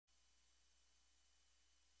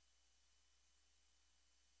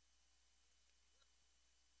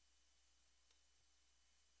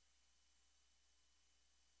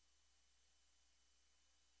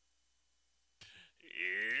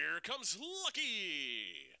comes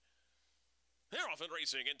Lucky. They're off and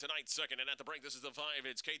racing in tonight's second, and at the break, this is the 5.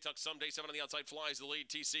 It's K-Tuck Someday, 7 on the outside, flies the lead.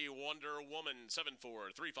 TC Wonder Woman,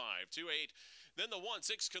 7-4, 3-5, 2-8. Then the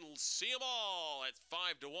 1-6 can see them all at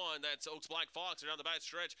 5-1. That's Oaks Black Fox down the back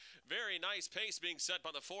stretch. Very nice pace being set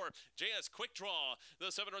by the 4. JS Quick Draw.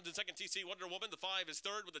 The 7 runs in second. TC Wonder Woman. The 5 is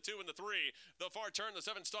third with the 2 and the 3. The far turn, the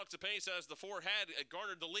 7 stalks the pace as the 4 had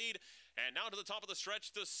garnered the lead. And now to the top of the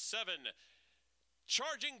stretch, the 7.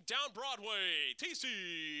 Charging down Broadway,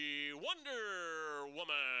 TC Wonder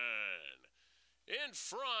Woman. In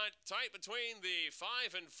front, tight between the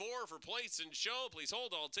 5 and 4 for place and show. Please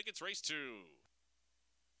hold all tickets, race 2.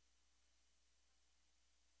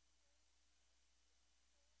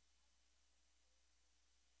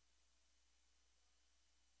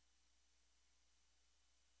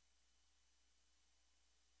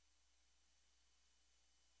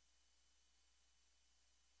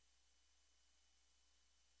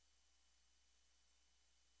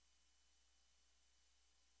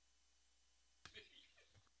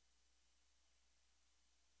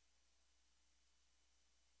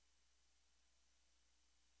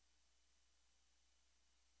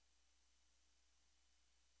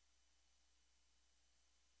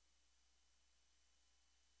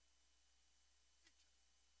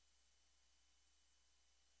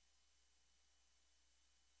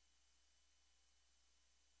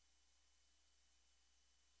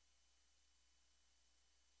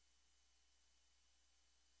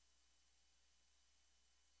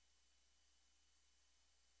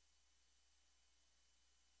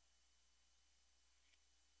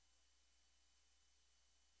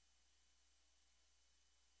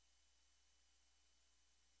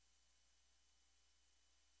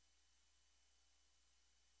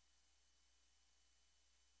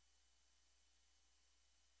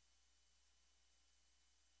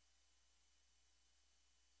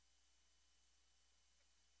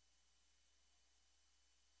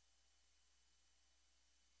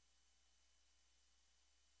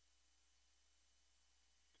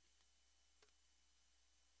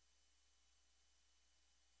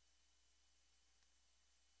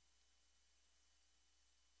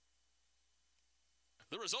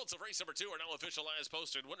 The results of race number 2 are now official as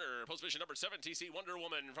posted. Winner, post position number 7, TC Wonder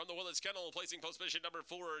Woman. From the Willis Kennel, placing post position number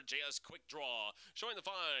 4, JS Quick Draw. Showing the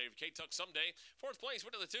 5, K-Tuck Someday. 4th place,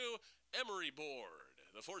 winner the 2, Emery Board.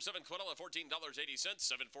 The 4-7 Quinella, $14.80.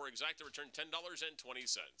 7-4 Exacta, return $10.20.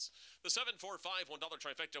 The 7-4-5, $1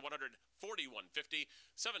 trifecta, $141.50.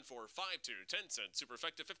 7-4-5-2, 10 cents.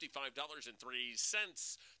 Superfecta, $55.03.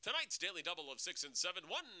 Tonight's daily double of 6 and 7,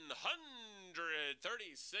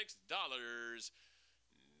 $136.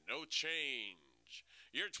 No change.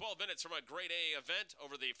 You're 12 minutes from a Grade A event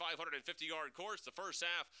over the 550-yard course. The first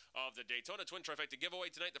half of the Daytona Twin Trifecta giveaway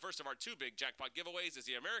tonight. The first of our 2 big jackpot giveaways is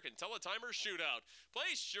the American Teletimer Shootout.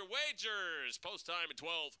 Place your wagers. Post time at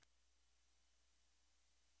 12.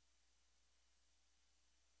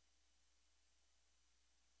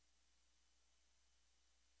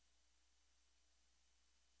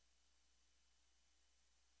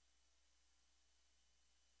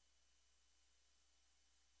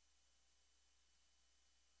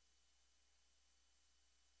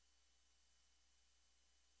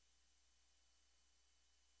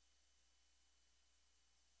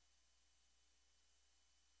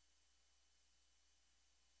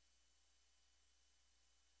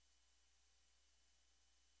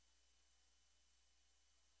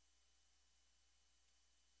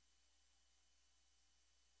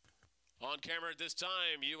 On camera at this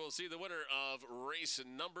time, you will see the winner of race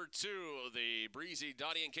number 2, the Breezy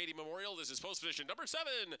Dottie and Katie Memorial. This is post position number 7,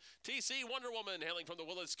 TC Wonder Woman, hailing from the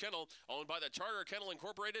Willis Kennel, owned by the Charter Kennel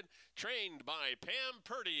Incorporated, trained by Pam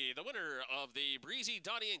Purdy, the winner of the Breezy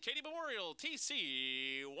Dottie and Katie Memorial,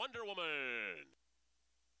 TC Wonder Woman.